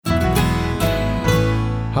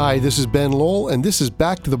Hi, this is Ben Lowell, and this is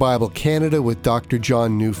Back to the Bible Canada with Dr.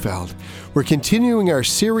 John Neufeld. We're continuing our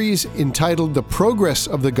series entitled The Progress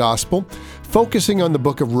of the Gospel, focusing on the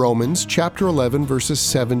book of Romans, chapter 11, verses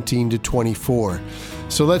 17 to 24.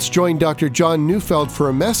 So let's join Dr. John Neufeld for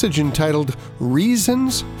a message entitled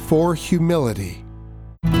Reasons for Humility.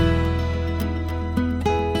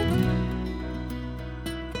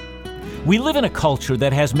 We live in a culture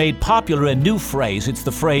that has made popular a new phrase. It's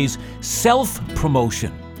the phrase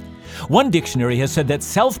self-promotion. One dictionary has said that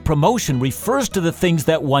self-promotion refers to the things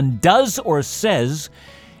that one does or says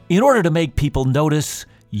in order to make people notice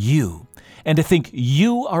you and to think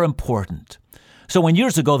you are important. So when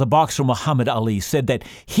years ago the boxer Muhammad Ali said that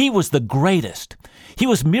he was the greatest, he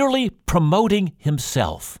was merely promoting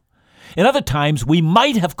himself. In other times, we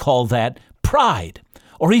might have called that pride,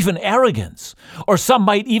 or even arrogance, or some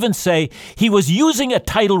might even say he was using a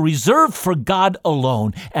title reserved for God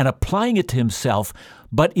alone and applying it to himself.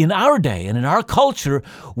 But in our day and in our culture,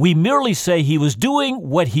 we merely say he was doing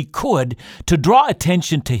what he could to draw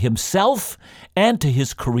attention to himself and to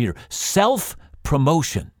his career.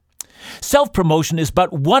 Self-promotion. Self-promotion is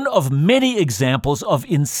but one of many examples of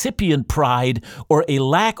incipient pride or a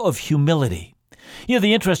lack of humility. You know,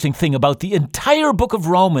 the interesting thing about the entire book of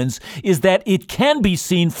Romans is that it can be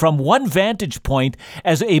seen from one vantage point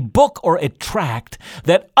as a book or a tract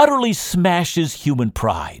that utterly smashes human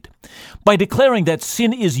pride. By declaring that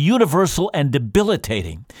sin is universal and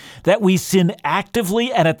debilitating, that we sin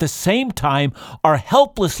actively and at the same time are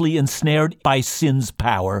helplessly ensnared by sin's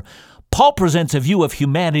power, Paul presents a view of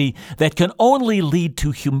humanity that can only lead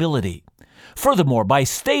to humility. Furthermore, by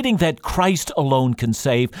stating that Christ alone can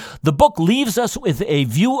save, the book leaves us with a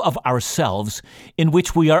view of ourselves in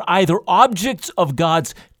which we are either objects of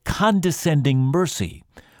God's condescending mercy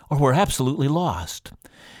or we're absolutely lost.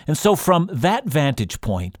 And so from that vantage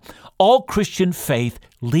point, all Christian faith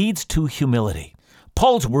leads to humility.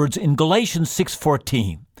 Paul's words in Galatians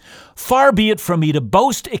 6:14, "Far be it from me to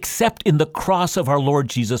boast except in the cross of our Lord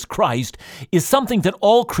Jesus Christ," is something that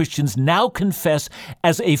all Christians now confess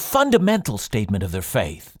as a fundamental statement of their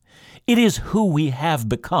faith. It is who we have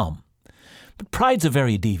become. But pride's a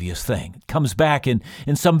very devious thing. It comes back in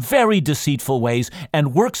some very deceitful ways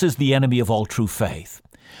and works as the enemy of all true faith.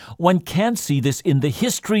 One can see this in the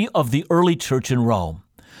history of the early church in Rome.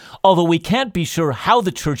 Although we can't be sure how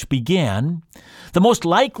the church began, the most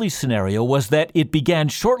likely scenario was that it began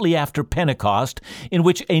shortly after Pentecost, in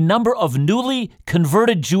which a number of newly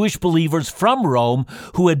converted Jewish believers from Rome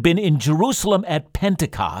who had been in Jerusalem at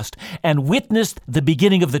Pentecost and witnessed the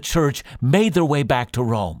beginning of the church made their way back to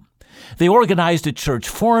Rome. They organized a church,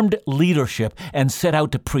 formed leadership, and set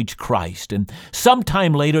out to preach Christ. And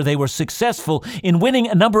sometime later, they were successful in winning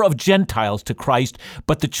a number of Gentiles to Christ,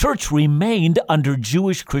 but the church remained under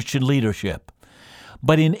Jewish Christian leadership.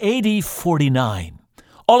 But in AD 49,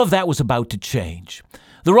 all of that was about to change.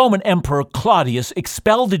 The Roman Emperor Claudius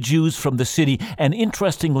expelled the Jews from the city, and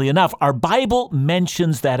interestingly enough, our Bible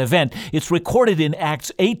mentions that event. It's recorded in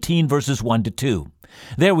Acts 18, verses 1 to 2.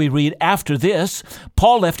 There we read, "After this,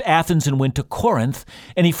 Paul left Athens and went to Corinth,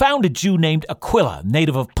 and he found a Jew named Aquila,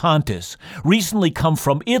 native of Pontus, recently come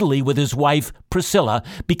from Italy with his wife Priscilla,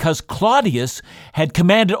 because Claudius had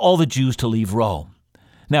commanded all the Jews to leave Rome."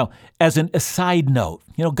 Now, as an aside note,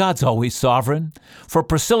 God's always sovereign. For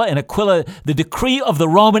Priscilla and Aquila, the decree of the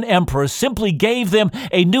Roman emperor simply gave them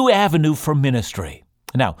a new avenue for ministry.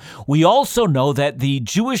 Now, we also know that the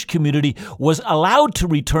Jewish community was allowed to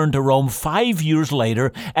return to Rome 5 years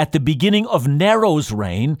later at the beginning of Nero's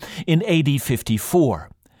reign in AD 54.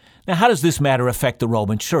 Now, how does this matter affect the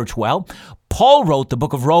Roman Church? Well, Paul wrote the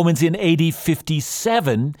book of Romans in AD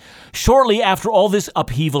 57, shortly after all this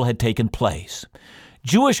upheaval had taken place.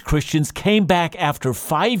 Jewish Christians came back after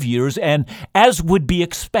 5 years, and as would be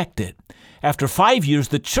expected, after 5 years,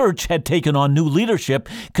 the church had taken on new leadership,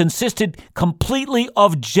 consisted completely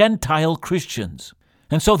of Gentile Christians.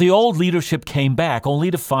 And so the old leadership came back, only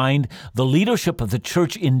to find the leadership of the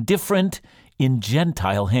church indifferent in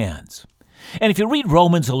Gentile hands. And if you read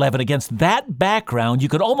Romans 11 against that background, you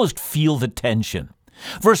could almost feel the tension.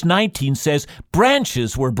 Verse 19 says,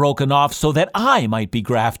 "Branches were broken off so that I might be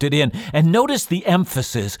grafted in." And notice the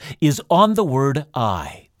emphasis is on the word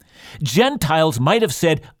I. Gentiles might have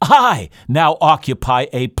said, "I now occupy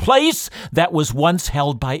a place that was once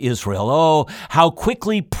held by Israel." Oh, how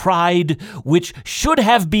quickly pride, which should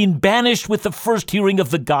have been banished with the first hearing of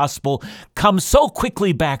the gospel, comes so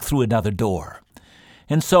quickly back through another door.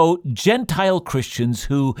 And so Gentile Christians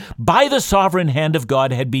who, by the sovereign hand of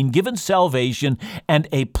God, had been given salvation and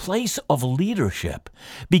a place of leadership,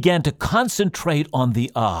 began to concentrate on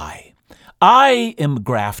the I. I am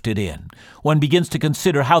grafted in. One begins to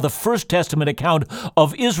consider how the First Testament account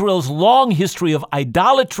of Israel's long history of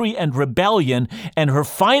idolatry and rebellion and her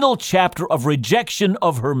final chapter of rejection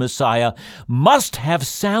of her Messiah must have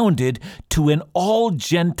sounded to an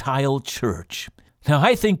all-Gentile church. Now,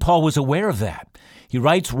 I think Paul was aware of that. He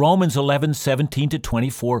writes Romans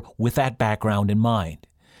 11:17-24 with that background in mind.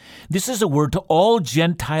 This is a word to all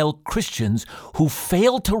Gentile Christians who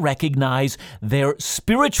fail to recognize their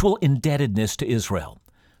spiritual indebtedness to Israel.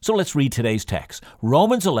 So let's read today's text,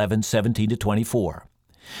 Romans 11:17-24.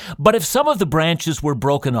 But if some of the branches were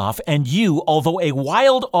broken off, and you, although a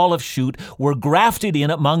wild olive shoot, were grafted in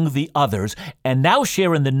among the others, and now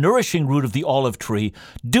share in the nourishing root of the olive tree,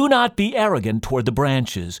 do not be arrogant toward the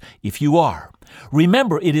branches, if you are.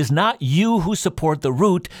 Remember, it is not you who support the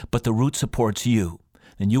root, but the root supports you.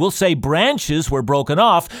 And you will say, branches were broken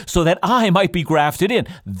off so that I might be grafted in.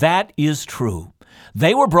 That is true.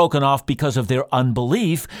 They were broken off because of their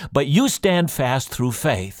unbelief, but you stand fast through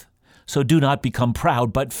faith. So do not become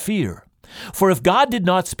proud, but fear. For if God did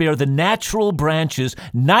not spare the natural branches,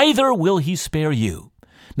 neither will he spare you.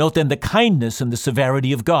 Note then the kindness and the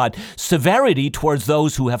severity of God. Severity towards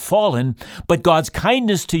those who have fallen, but God's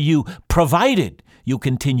kindness to you, provided you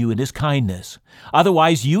continue in his kindness.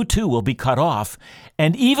 Otherwise, you too will be cut off.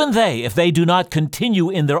 And even they, if they do not continue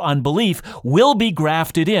in their unbelief, will be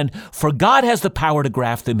grafted in, for God has the power to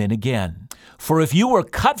graft them in again. For if you were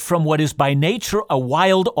cut from what is by nature a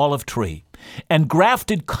wild olive tree, and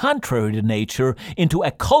grafted contrary to nature into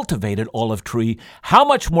a cultivated olive tree, how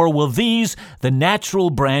much more will these, the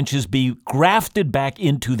natural branches, be grafted back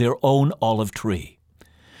into their own olive tree?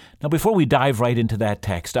 Now, before we dive right into that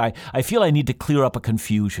text, I feel I need to clear up a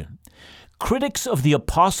confusion. Critics of the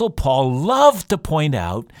Apostle Paul love to point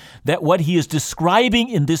out that what he is describing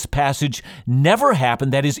in this passage never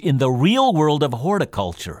happened, that is, in the real world of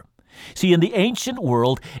horticulture. See, in the ancient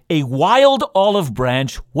world, a wild olive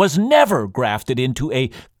branch was never grafted into a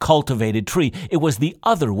cultivated tree. It was the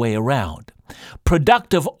other way around.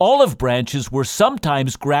 Productive olive branches were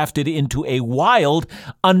sometimes grafted into a wild,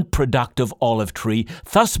 unproductive olive tree,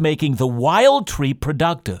 thus making the wild tree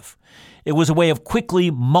productive. It was a way of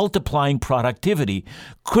quickly multiplying productivity.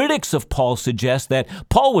 Critics of Paul suggest that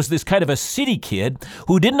Paul was this kind of a city kid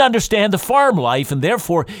who didn't understand the farm life, and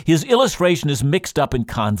therefore his illustration is mixed up and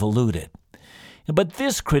convoluted. But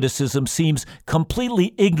this criticism seems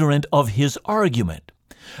completely ignorant of his argument.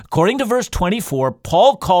 According to verse 24,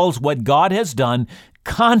 Paul calls what God has done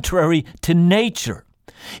contrary to nature.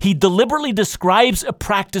 He deliberately describes a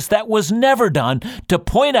practice that was never done to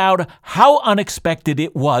point out how unexpected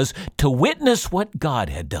it was to witness what God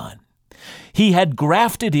had done. He had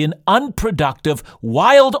grafted in unproductive,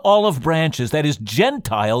 wild olive branches, that is,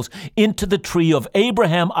 Gentiles, into the tree of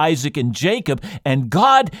Abraham, Isaac, and Jacob, and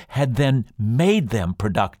God had then made them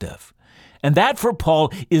productive. And that, for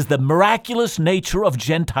Paul, is the miraculous nature of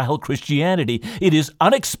Gentile Christianity. It is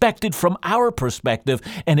unexpected from our perspective,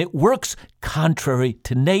 and it works contrary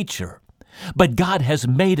to nature. But God has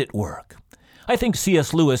made it work. I think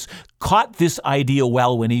C.S. Lewis caught this idea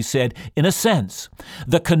well when he said, in a sense,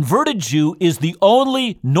 the converted Jew is the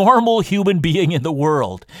only normal human being in the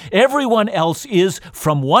world. Everyone else is,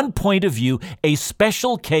 from one point of view, a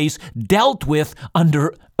special case dealt with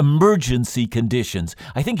under emergency conditions.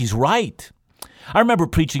 I think he's right. I remember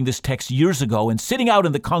preaching this text years ago, and sitting out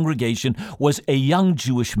in the congregation was a young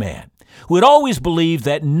Jewish man who had always believed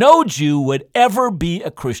that no Jew would ever be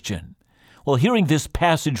a Christian. Well, hearing this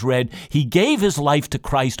passage read, he gave his life to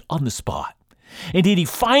Christ on the spot. Indeed, he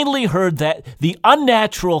finally heard that the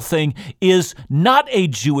unnatural thing is not a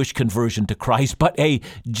Jewish conversion to Christ, but a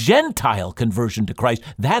Gentile conversion to Christ.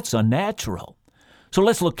 That's unnatural. So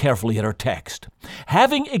let's look carefully at our text.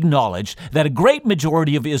 Having acknowledged that a great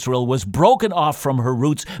majority of Israel was broken off from her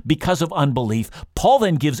roots because of unbelief, Paul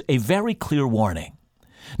then gives a very clear warning.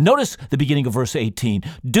 Notice the beginning of verse 18.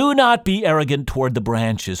 Do not be arrogant toward the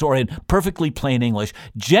branches, or in perfectly plain English,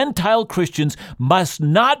 Gentile Christians must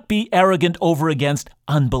not be arrogant over against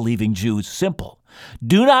unbelieving Jews. Simple.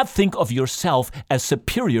 Do not think of yourself as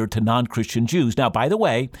superior to non-Christian Jews. Now, by the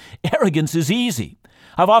way, arrogance is easy.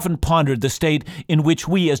 I've often pondered the state in which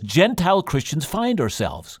we as Gentile Christians find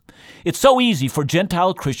ourselves. It's so easy for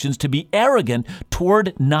Gentile Christians to be arrogant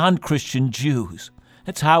toward non-Christian Jews.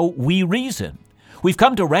 That's how we reason. We've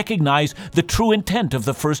come to recognize the true intent of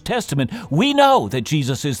the First Testament. We know that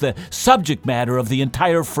Jesus is the subject matter of the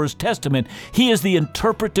entire First Testament. He is the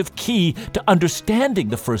interpretive key to understanding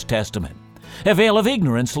the First Testament. A veil of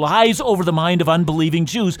ignorance lies over the mind of unbelieving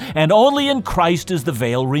Jews, and only in Christ is the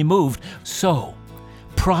veil removed. So,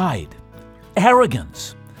 pride,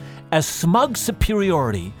 arrogance, a smug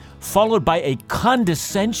superiority followed by a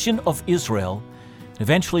condescension of Israel,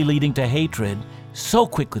 eventually leading to hatred so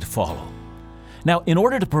quickly to follow. Now, in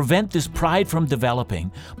order to prevent this pride from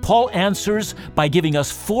developing, Paul answers by giving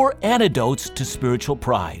us 4 antidotes to spiritual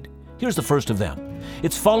pride. Here's the first of them.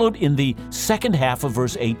 It's followed in the second half of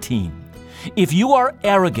verse 18. If you are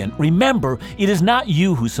arrogant, remember, it is not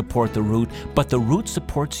you who support the root, but the root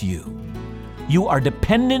supports you. You are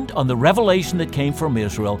dependent on the revelation that came from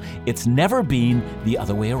Israel. It's never been the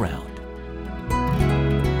other way around.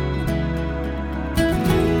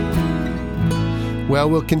 Well,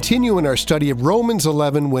 we'll continue in our study of Romans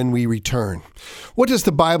 11 when we return. What does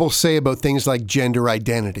the Bible say about things like gender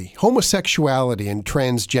identity, homosexuality, and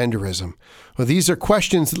transgenderism? Well, these are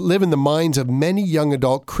questions that live in the minds of many young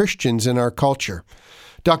adult Christians in our culture.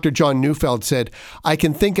 Dr. John Neufeld said, "I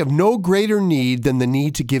can think of no greater need than the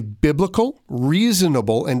need to give biblical,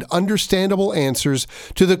 reasonable, and understandable answers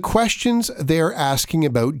to the questions they are asking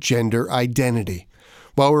about gender identity."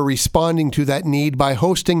 Well, we're responding to that need by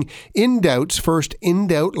hosting In Doubt's first In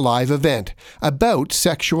Doubt Live event about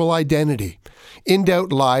sexual identity. In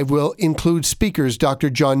Doubt Live will include speakers Dr.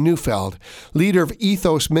 John Neufeld, leader of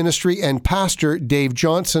Ethos Ministry, and Pastor Dave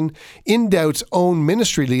Johnson, In Doubt's own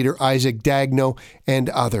ministry leader Isaac Dagno, and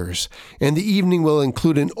others. And the evening will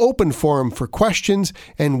include an open forum for questions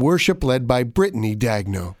and worship led by Brittany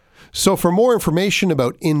Dagno. So for more information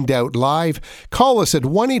about In Doubt Live, call us at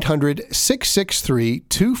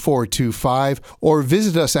 1-800-663-2425 or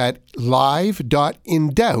visit us at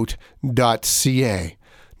live.indoubt.ca.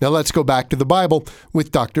 Now let's go back to the Bible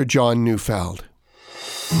with Dr. John Neufeld.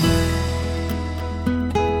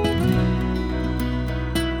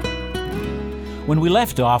 When we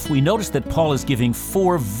left off, we noticed that Paul is giving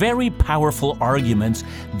 4 very powerful arguments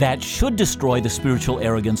that should destroy the spiritual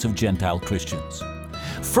arrogance of Gentile Christians.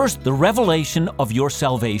 First, the revelation of your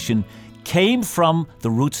salvation came from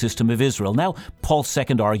the root system of Israel. Now, Paul's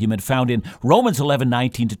second argument found in Romans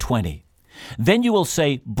 11:19-20. Then you will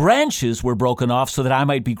say, branches were broken off so that I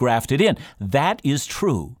might be grafted in. That is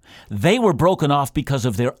true. They were broken off because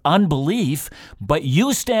of their unbelief, but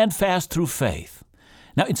you stand fast through faith.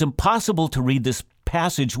 Now, it's impossible to read this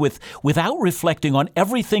passage without reflecting on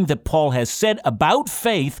everything that Paul has said about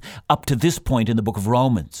faith up to this point in the book of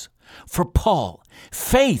Romans. For Paul,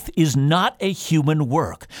 faith is not a human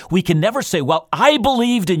work. We can never say, well, I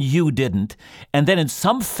believed and you didn't, and then in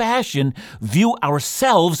some fashion view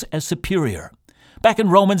ourselves as superior. Back in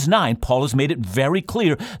Romans 9, Paul has made it very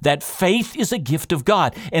clear that faith is a gift of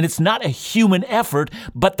God, and it's not a human effort,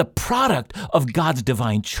 but the product of God's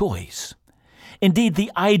divine choice. Indeed,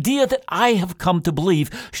 the idea that I have come to believe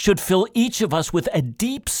should fill each of us with a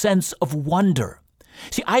deep sense of wonder.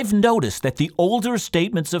 See, I've noticed that the older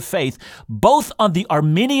statements of faith, both on the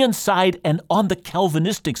Arminian side and on the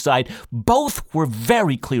Calvinistic side, both were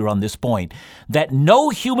very clear on this point, that no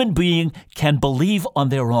human being can believe on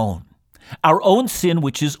their own. Our own sin,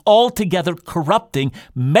 which is altogether corrupting,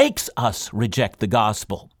 makes us reject the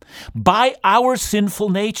gospel. By our sinful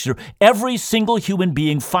nature, every single human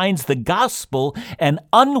being finds the gospel an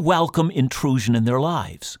unwelcome intrusion in their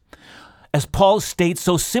lives. As Paul states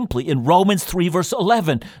so simply in Romans 3 verse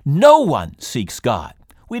 11, no one seeks God.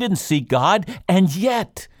 We didn't seek God, and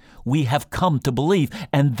yet we have come to believe,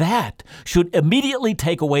 and that should immediately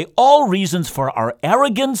take away all reasons for our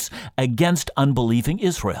arrogance against unbelieving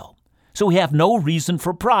Israel. So we have no reason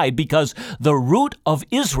for pride because the root of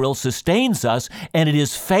Israel sustains us, and it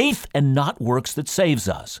is faith and not works that saves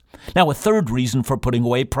us. Now, a third reason for putting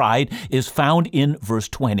away pride is found in verse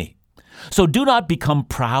 20. So do not become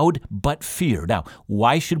proud, but fear. Now,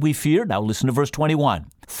 why should we fear? Now listen to verse 21.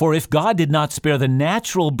 For if God did not spare the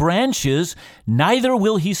natural branches, neither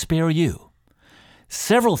will he spare you.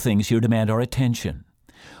 Several things here demand our attention.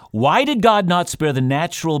 Why did God not spare the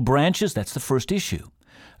natural branches? That's the first issue.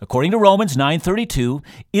 According to Romans 9:32,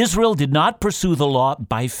 Israel did not pursue the law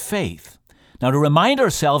by faith. Now, to remind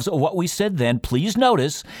ourselves of what we said then, please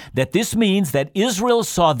notice that this means that Israel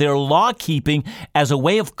saw their law-keeping as a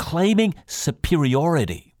way of claiming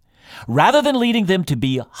superiority. Rather than leading them to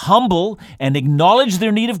be humble and acknowledge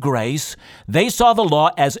their need of grace, they saw the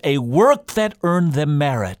law as a work that earned them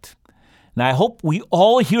merit. Now, I hope we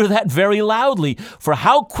all hear that very loudly, for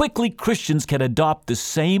how quickly Christians can adopt the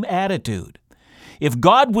same attitude. If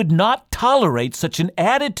God would not tolerate such an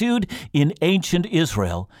attitude in ancient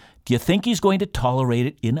Israel, do you think he's going to tolerate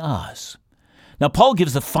it in us? Now, Paul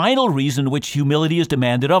gives the final reason which humility is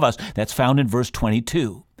demanded of us. That's found in verse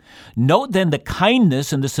 22. Note then the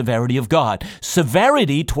kindness and the severity of God.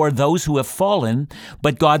 Severity toward those who have fallen,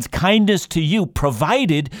 but God's kindness to you,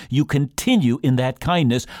 provided you continue in that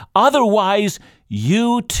kindness. Otherwise,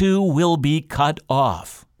 you too will be cut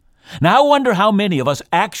off. Now I wonder how many of us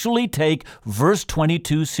actually take verse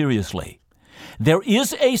 22 seriously. There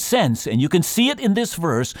is a sense, and you can see it in this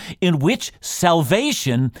verse, in which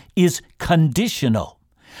salvation is conditional.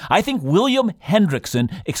 I think William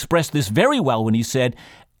Hendrickson expressed this very well when he said,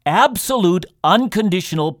 absolute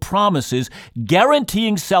unconditional promises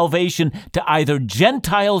guaranteeing salvation to either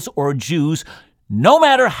Gentiles or Jews, no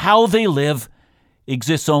matter how they live,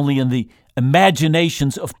 exists only in the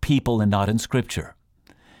imaginations of people and not in Scripture.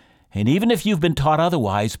 And even if you've been taught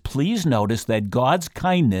otherwise, please notice that God's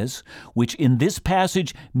kindness, which in this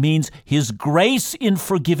passage means His grace in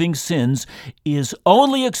forgiving sins, is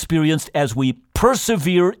only experienced as we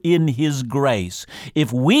persevere in His grace.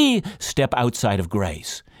 If we step outside of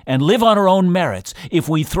grace and live on our own merits, if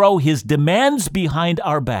we throw His demands behind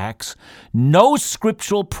our backs, no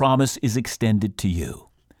scriptural promise is extended to you.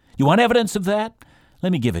 You want evidence of that?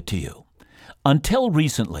 Let me give it to you. Until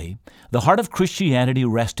recently, the heart of Christianity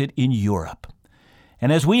rested in Europe.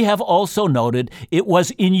 And as we have also noted, it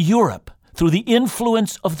was in Europe, through the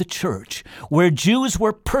influence of the church, where Jews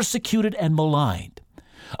were persecuted and maligned.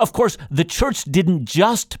 Of course, the church didn't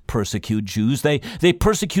just persecute Jews, they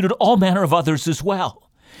persecuted all manner of others as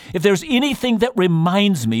well. If there's anything that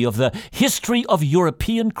reminds me of the history of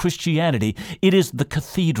European Christianity, it is the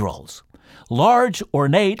cathedrals. Large,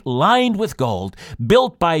 ornate, lined with gold,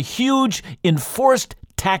 built by huge, enforced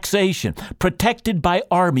taxation, protected by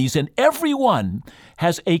armies, and every one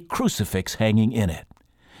has a crucifix hanging in it.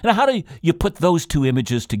 Now, how do you put those two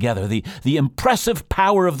images together, the impressive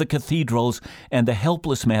power of the cathedrals and the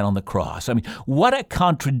helpless man on the cross? I mean, what a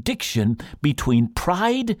contradiction between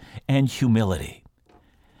pride and humility.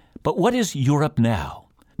 But what is Europe now?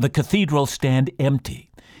 The cathedrals stand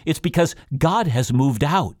empty. It's because God has moved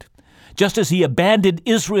out. Just as He abandoned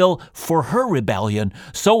Israel for her rebellion,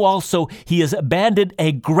 so also He has abandoned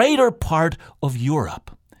a greater part of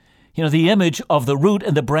Europe. You know, the image of the root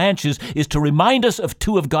and the branches is to remind us of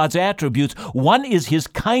two of God's attributes. One is His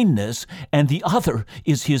kindness, and the other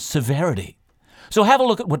is His severity. So have a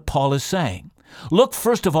look at what Paul is saying. Look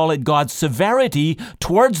first of all at God's severity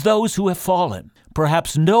towards those who have fallen.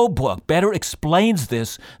 Perhaps no book better explains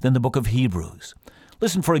this than the book of Hebrews.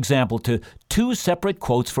 Listen, for example, to two separate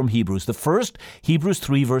quotes from Hebrews. The first, Hebrews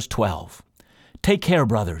 3, verse 12. Take care,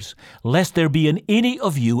 brothers, lest there be in any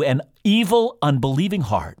of you an evil, unbelieving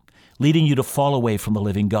heart, leading you to fall away from the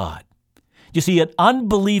living God. You see, an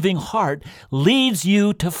unbelieving heart leads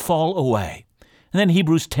you to fall away. And then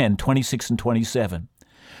Hebrews 10, 26 and 27.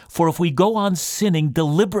 For if we go on sinning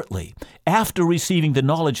deliberately after receiving the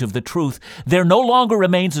knowledge of the truth, there no longer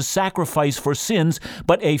remains a sacrifice for sins,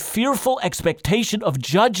 but a fearful expectation of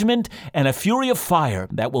judgment and a fury of fire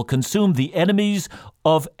that will consume the enemies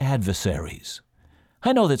of adversaries.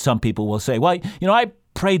 I know that some people will say, well, I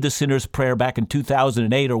prayed the sinner's prayer back in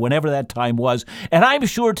 2008 or whenever that time was, and I'm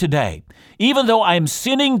sure today, even though I'm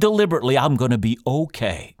sinning deliberately, I'm going to be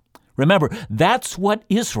okay. Remember, that's what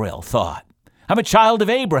Israel thought. I'm a child of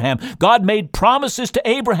Abraham. God made promises to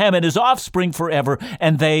Abraham and his offspring forever,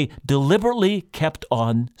 and they deliberately kept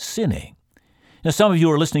on sinning. Now, some of you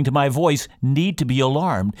who are listening to my voice need to be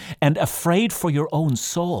alarmed and afraid for your own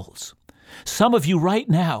souls. Some of you right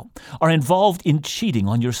now are involved in cheating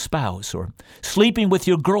on your spouse or sleeping with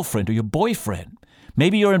your girlfriend or your boyfriend.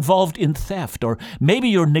 Maybe you're involved in theft, or maybe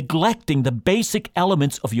you're neglecting the basic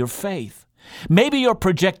elements of your faith. Maybe you're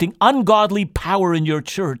projecting ungodly power in your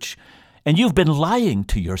church, and you've been lying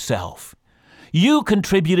to yourself. You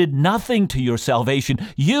contributed nothing to your salvation.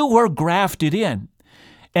 You were grafted in.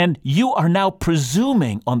 And you are now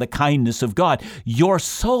presuming on the kindness of God. Your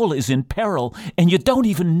soul is in peril, and you don't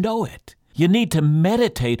even know it. You need to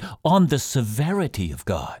meditate on the severity of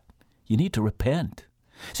God. You need to repent.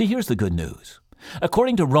 See, here's the good news.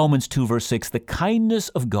 According to Romans 2, verse 6, the kindness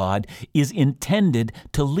of God is intended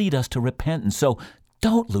to lead us to repentance. So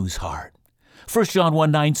don't lose heart. 1 John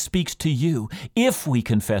 1:9 speaks to you. If we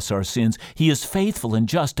confess our sins, He is faithful and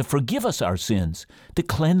just to forgive us our sins, to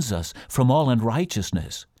cleanse us from all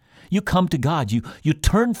unrighteousness. You come to God, you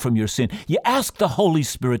turn from your sin, you ask the Holy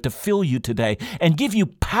Spirit to fill you today and give you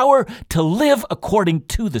power to live according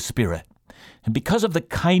to the Spirit. And because of the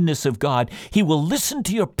kindness of God, He will listen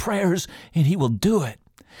to your prayers and He will do it.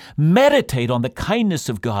 Meditate on the kindness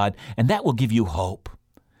of God, and that will give you hope.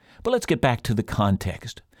 But let's get back to the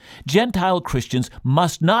context. Gentile Christians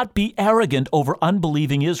must not be arrogant over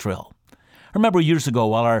unbelieving Israel. I remember years ago,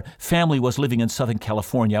 while our family was living in Southern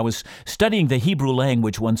California, I was studying the Hebrew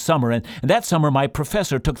language one summer, and that summer my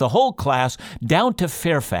professor took the whole class down to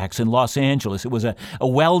Fairfax in Los Angeles. It was a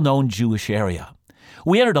well-known Jewish area.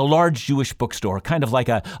 We entered a large Jewish bookstore, kind of like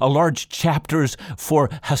a large chapters for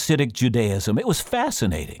Hasidic Judaism. It was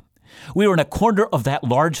fascinating. We were in a corner of that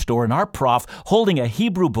large store, and our prof, holding a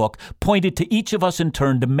Hebrew book, pointed to each of us in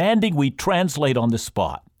turn, demanding we translate on the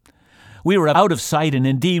spot. We were out of sight, and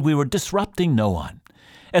indeed we were disrupting no one.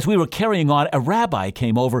 As we were carrying on, a rabbi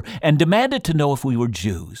came over and demanded to know if we were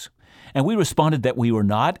Jews. And we responded that we were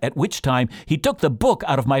not, at which time he took the book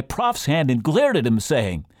out of my prof's hand and glared at him,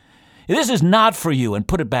 saying, "This is not for you," and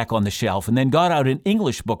put it back on the shelf, and then got out an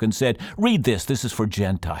English book and said, "Read this is for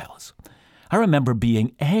Gentiles." I remember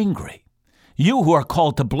being angry. You who are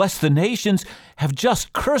called to bless the nations have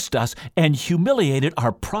just cursed us and humiliated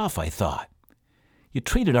our prof, I thought. You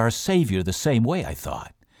treated our Savior the same way, I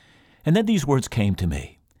thought. And then these words came to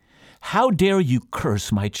me. How dare you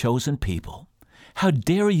curse my chosen people? How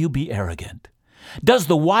dare you be arrogant? Does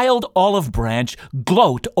the wild olive branch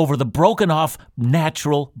gloat over the broken off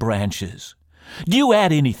natural branches? Do you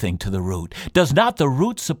add anything to the root? Does not the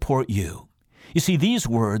root support you? You see, these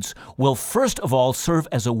words will first of all serve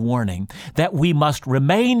as a warning that we must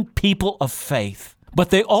remain people of faith, but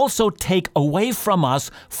they also take away from us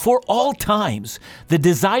for all times the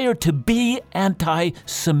desire to be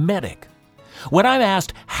anti-Semitic. When I'm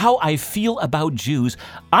asked how I feel about Jews,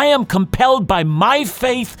 I am compelled by my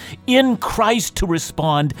faith in Christ to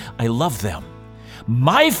respond, I love them.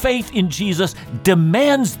 My faith in Jesus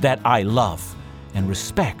demands that I love and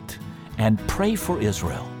respect and pray for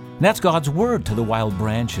Israel. And that's God's word to the wild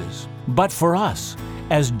branches. But for us,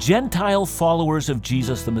 as Gentile followers of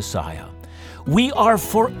Jesus the Messiah, we are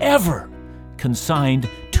forever consigned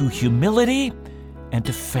to humility and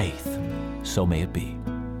to faith. So may it be.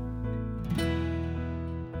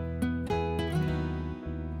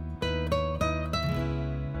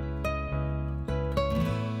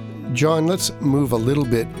 John, let's move a little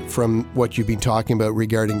bit from what you've been talking about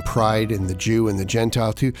regarding pride in the Jew and the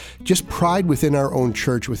Gentile to just pride within our own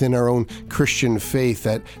church, within our own Christian faith,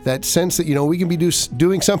 that sense that, we can be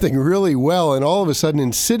doing something really well, and all of a sudden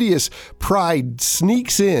insidious pride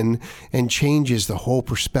sneaks in and changes the whole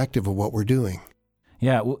perspective of what we're doing.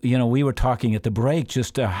 Yeah, we were talking at the break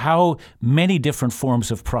just how many different forms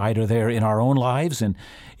of pride are there in our own lives. And,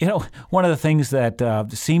 one of the things that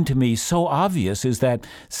seemed to me so obvious is that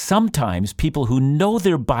sometimes people who know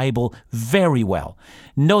their Bible very well,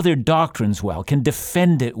 know their doctrines well, can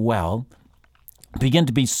defend it well, begin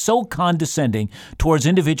to be so condescending towards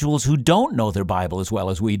individuals who don't know their Bible as well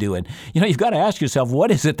as we do. And, you've got to ask yourself, what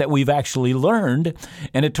is it that we've actually learned?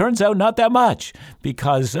 And it turns out not that much,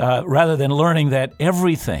 because rather than learning that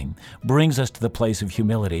everything brings us to the place of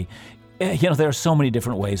humility, there are so many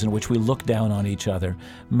different ways in which we look down on each other.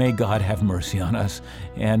 May God have mercy on us,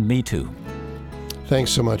 and me too.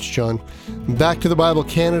 Thanks so much, John. Back to the Bible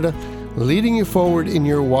Canada, leading you forward in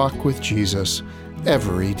your walk with Jesus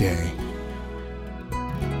every day.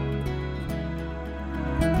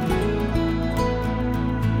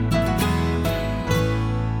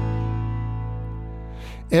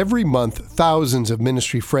 Every month, thousands of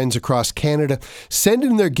ministry friends across Canada send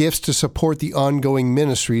in their gifts to support the ongoing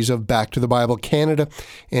ministries of Back to the Bible Canada,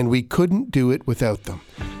 and we couldn't do it without them.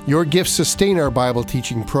 Your gifts sustain our Bible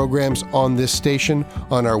teaching programs on this station,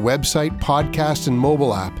 on our website, podcast, and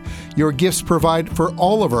mobile app. Your gifts provide for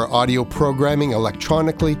all of our audio programming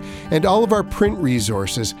electronically and all of our print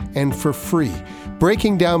resources, and for free,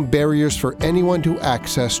 breaking down barriers for anyone to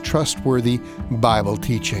access trustworthy Bible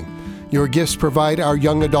teaching. Your gifts provide our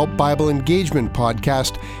Young Adult Bible Engagement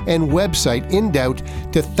podcast and website in doubt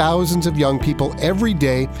to thousands of young people every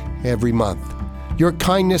day, every month. Your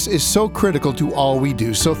kindness is so critical to all we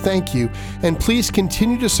do, so thank you, and please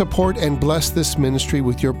continue to support and bless this ministry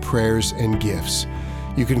with your prayers and gifts.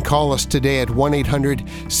 You can call us today at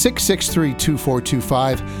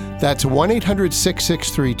 1-800-663-2425. That's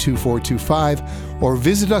 1-800-663-2425, or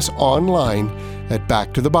visit us online at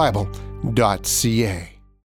backtothebible.ca.